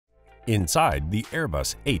Inside the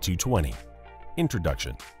Airbus A220.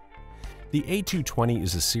 Introduction. The A220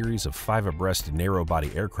 is a series of 5 abreast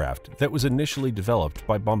narrow-body aircraft that was initially developed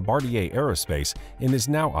by Bombardier Aerospace and is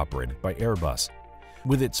now operated by Airbus.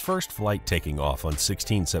 With its first flight taking off on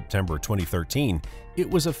 16 September 2013,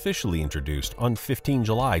 it was officially introduced on 15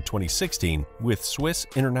 July 2016 with Swiss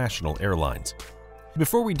International Airlines.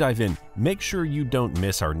 Before we dive in, make sure you don't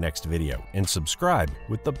miss our next video and subscribe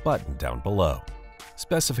with the button down below.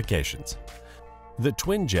 Specifications. The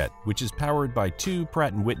twin jet, which is powered by 2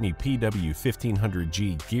 Pratt & Whitney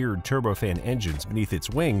PW1500G geared turbofan engines beneath its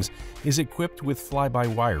wings, is equipped with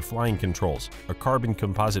fly-by-wire flying controls, a carbon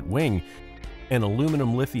composite wing, an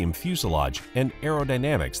aluminum lithium fuselage, and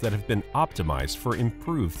aerodynamics that have been optimized for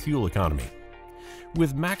improved fuel economy.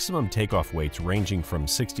 With maximum takeoff weights ranging from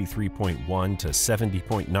 63.1 to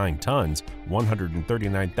 70.9 tons,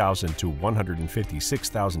 139,000 to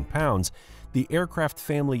 156,000 pounds, the aircraft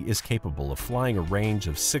family is capable of flying a range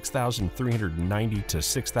of 6,390 to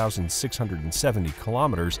 6,670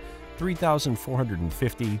 kilometers,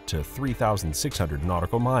 3,450 to 3,600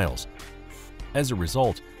 nautical miles. As a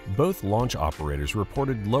result, both launch operators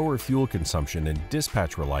reported lower fuel consumption and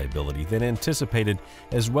dispatch reliability than anticipated,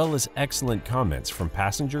 as well as excellent comments from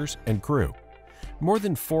passengers and crew. More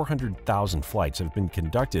than 400,000 flights have been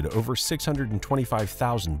conducted over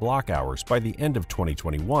 625,000 block hours by the end of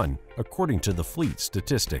 2021, according to the fleet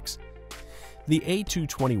statistics. The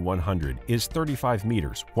A220-100 is 35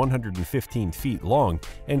 meters, 115 feet long,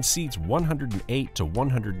 and seats 108 to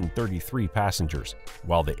 133 passengers,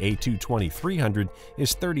 while the A220-300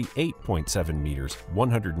 is 38.7 meters,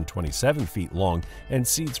 127 feet long, and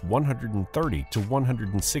seats 130 to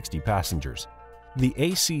 160 passengers. The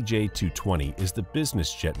ACJ TwoTwenty is the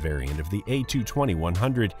business jet variant of the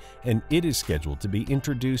A220-100, and it is scheduled to be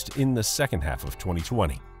introduced in the second half of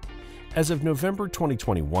 2020. As of November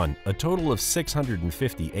 2021, a total of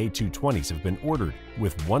 650 A220s have been ordered,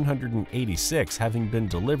 with 186 having been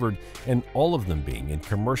delivered and all of them being in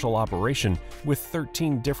commercial operation with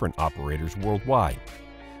 13 different operators worldwide.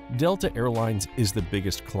 Delta Airlines is the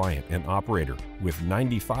biggest client and operator, with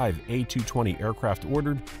 95 A220 aircraft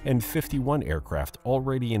ordered and 51 aircraft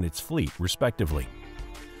already in its fleet, respectively.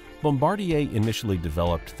 Bombardier initially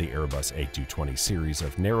developed the Airbus A220 series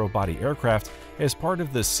of narrow-body aircraft as part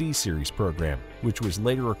of the C-Series program, which was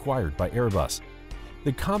later acquired by Airbus.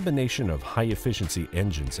 The combination of high-efficiency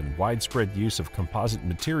engines and widespread use of composite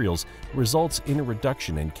materials results in a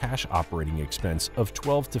reduction in cash operating expense of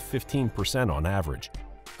 12 to 15% on average.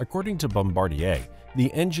 According to Bombardier,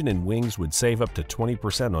 the engine and wings would save up to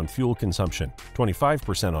 20% on fuel consumption,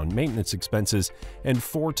 25% on maintenance expenses, and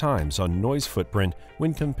 4 times on noise footprint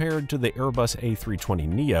when compared to the Airbus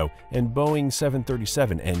A320neo and Boeing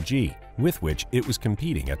 737NG, with which it was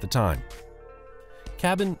competing at the time.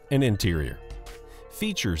 Cabin and interior.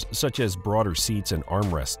 Features such as broader seats and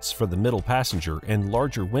armrests for the middle passenger and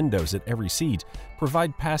larger windows at every seat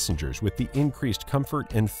provide passengers with the increased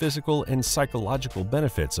comfort and physical and psychological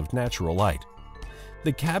benefits of natural light.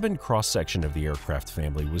 The cabin cross-section of the aircraft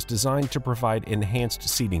family was designed to provide enhanced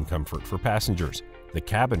seating comfort for passengers. The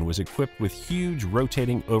cabin was equipped with huge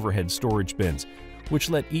rotating overhead storage bins, which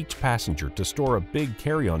let each passenger to store a big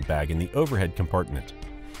carry-on bag in the overhead compartment.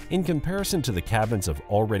 In comparison to the cabins of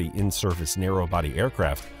already in-service narrow-body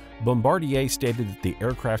aircraft, Bombardier stated that the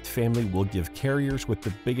aircraft family will give carriers with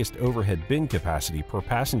the biggest overhead bin capacity per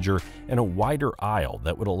passenger and a wider aisle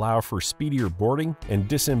that would allow for speedier boarding and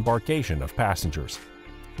disembarkation of passengers.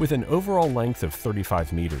 With an overall length of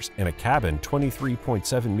 35 meters and a cabin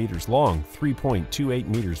 23.7 meters long, 3.28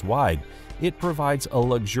 meters wide, it provides a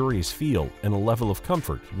luxurious feel and a level of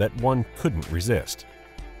comfort that one couldn't resist.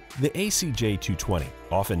 The ACJ TwoTwenty,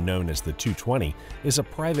 often known as the 220, is a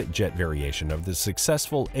private jet variation of the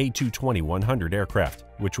successful A220-100 aircraft,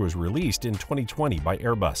 which was released in 2020 by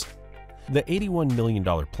Airbus. The $81 million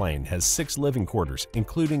plane has 6 living quarters,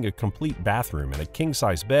 including a complete bathroom and a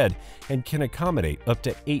king-size bed, and can accommodate up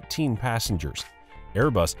to 18 passengers.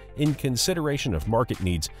 Airbus, in consideration of market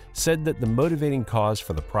needs, said that the motivating cause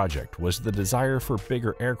for the project was the desire for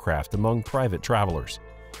bigger aircraft among private travelers.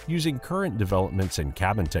 Using current developments in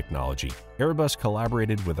cabin technology, Airbus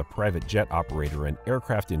collaborated with a private jet operator and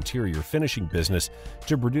aircraft interior finishing business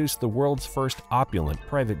to produce the world's first opulent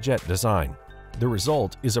private jet design. The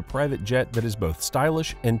result is a private jet that is both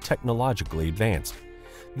stylish and technologically advanced.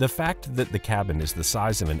 The fact that the cabin is the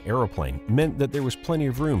size of an aeroplane meant that there was plenty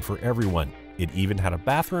of room for everyone. It even had a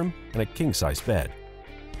bathroom and a king-size bed.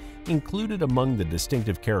 Included among the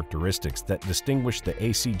distinctive characteristics that distinguish the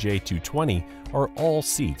ACJ TwoTwenty are all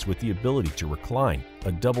seats with the ability to recline,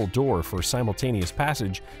 a double door for simultaneous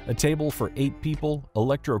passage, a table for 8 people,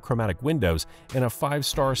 electrochromatic windows, and a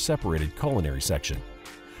 5-star separated culinary section.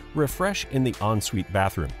 Refresh in the ensuite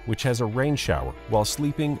bathroom, which has a rain shower, while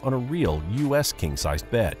sleeping on a real US king-sized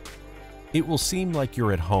bed. It will seem like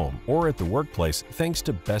you're at home or at the workplace thanks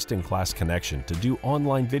to best-in-class connection to do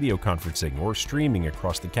online video conferencing or streaming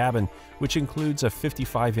across the cabin, which includes a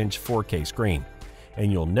 55-inch 4K screen.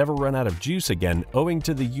 And you'll never run out of juice again owing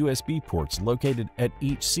to the USB ports located at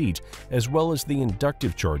each seat, as well as the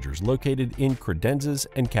inductive chargers located in credenzas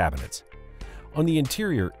and cabinets. On the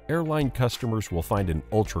interior, airline customers will find an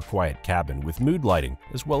ultra-quiet cabin with mood lighting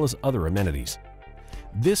as well as other amenities.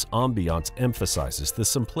 This ambiance emphasizes the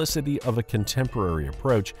simplicity of a contemporary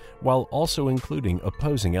approach while also including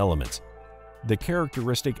opposing elements. The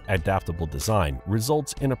characteristic adaptable design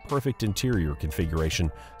results in a perfect interior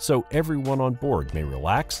configuration so everyone on board may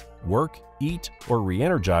relax, work, eat, or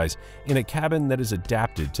re-energize in a cabin that is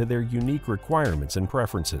adapted to their unique requirements and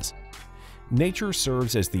preferences. Nature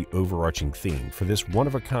serves as the overarching theme for this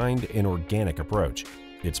one-of-a-kind and organic approach.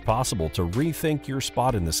 It's possible to rethink your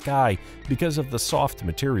spot in the sky because of the soft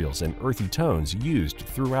materials and earthy tones used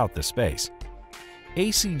throughout the space.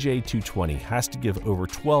 ACJ TwoTwenty has to give over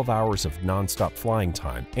 12 hours of non-stop flying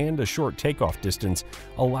time and a short takeoff distance,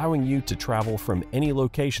 allowing you to travel from any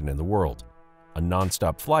location in the world. A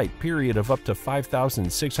non-stop flight period of up to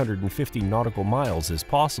 5,650 nautical miles is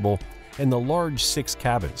possible, and the large 6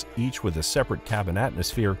 cabins, each with a separate cabin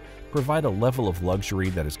atmosphere, provide a level of luxury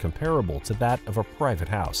that is comparable to that of a private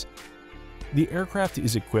house. The aircraft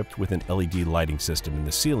is equipped with an LED lighting system in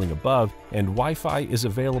the ceiling above, and Wi-Fi is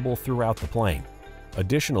available throughout the plane.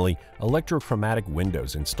 Additionally, electrochromatic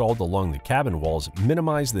windows installed along the cabin walls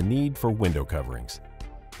minimize the need for window coverings.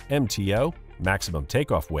 MTO, maximum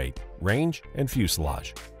takeoff weight, range, and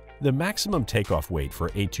fuselage. The maximum takeoff weight for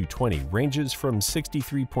A220 ranges from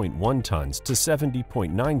 63.1 tons to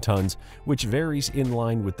 70.9 tons, which varies in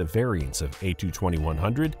line with the variants of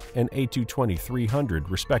A220-100 and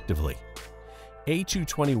A220-300 respectively.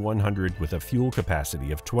 A220-100 with a fuel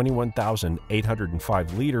capacity of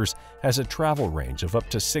 21,805 liters has a travel range of up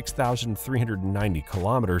to 6,390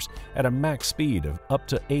 kilometers at a max speed of up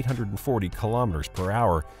to 840 kilometers per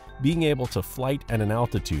hour, being able to flight at an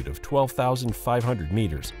altitude of 12,500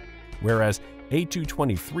 meters. Whereas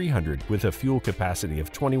A220-300 with a fuel capacity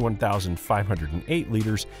of 21,508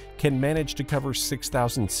 liters can manage to cover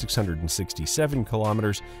 6,667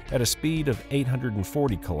 kilometers at a speed of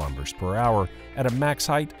 840 kilometers per hour at a max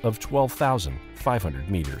height of 12,500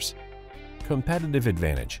 meters. Competitive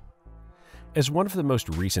advantage. As one of the most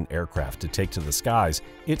recent aircraft to take to the skies,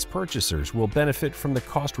 its purchasers will benefit from the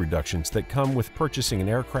cost reductions that come with purchasing an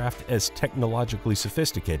aircraft as technologically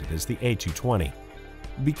sophisticated as the A220.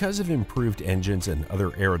 Because of improved engines and other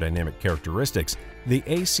aerodynamic characteristics, the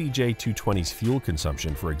ACJ TwoTwenty's fuel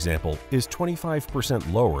consumption, for example, is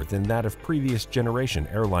 25% lower than that of previous generation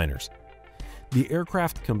airliners. The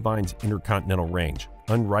aircraft combines intercontinental range,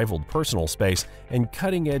 unrivaled personal space, and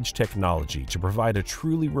cutting-edge technology to provide a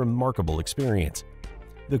truly remarkable experience.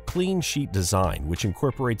 The clean sheet design, which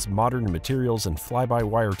incorporates modern materials and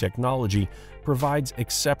fly-by-wire technology, provides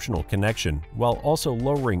exceptional connection while also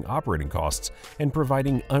lowering operating costs and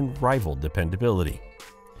providing unrivaled dependability.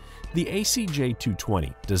 The ACJ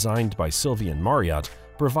TwoTwenty, designed by Sylvian Marriott,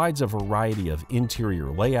 provides a variety of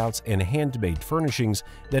interior layouts and handmade furnishings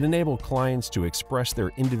that enable clients to express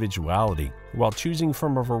their individuality while choosing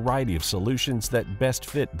from a variety of solutions that best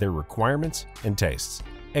fit their requirements and tastes.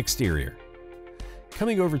 Exterior.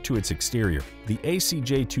 Coming over to its exterior, the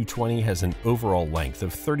ACJ TwoTwenty has an overall length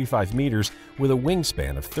of 35 meters with a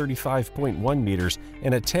wingspan of 35.1 meters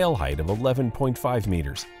and a tail height of 11.5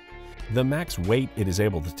 meters. The max weight it is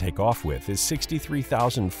able to take off with is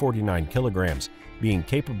 63,049 kilograms, being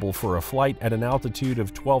capable for a flight at an altitude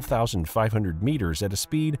of 12,500 meters at a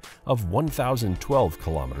speed of 1,012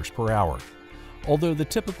 kilometers per hour, although the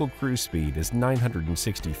typical cruise speed is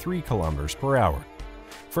 963 kilometers per hour.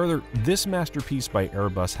 Further, this masterpiece by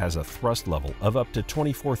Airbus has a thrust level of up to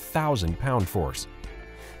 24,000 pound-force.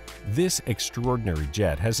 This extraordinary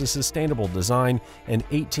jet has a sustainable design and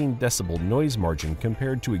 18 decibel noise margin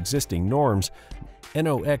compared to existing norms,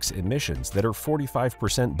 NOx emissions that are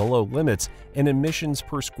 45% below limits, and emissions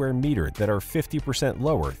per square meter that are 50%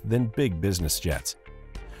 lower than big business jets.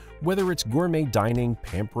 Whether it's gourmet dining,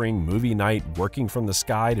 pampering, movie night, working from the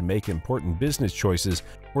sky to make important business choices,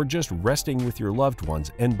 or just resting with your loved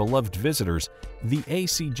ones and beloved visitors, the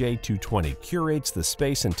ACJ TwoTwenty curates the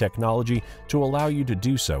space and technology to allow you to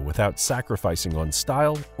do so without sacrificing on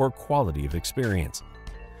style or quality of experience.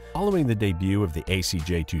 Following the debut of the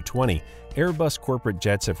ACJ TwoTwenty, Airbus corporate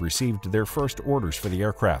jets have received their first orders for the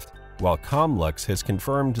aircraft, while Comlux has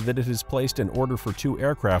confirmed that it has placed an order for 2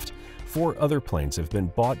 aircraft. 4 other planes have been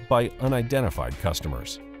bought by unidentified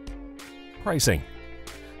customers. Pricing.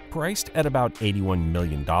 Priced at about $81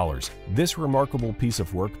 million, this remarkable piece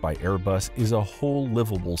of work by Airbus is a whole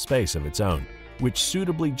livable space of its own, which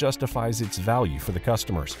suitably justifies its value for the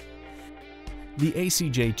customers. The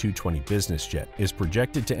ACJ TwoTwenty business jet is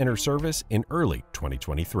projected to enter service in early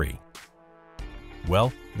 2023.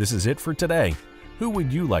 Well, this is it for today. Who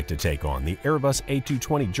would you like to take on the Airbus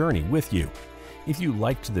A220 journey with you? If you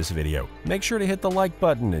liked this video, make sure to hit the like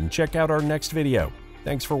button and check out our next video.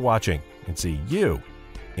 Thanks for watching, and see you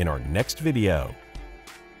in our next video.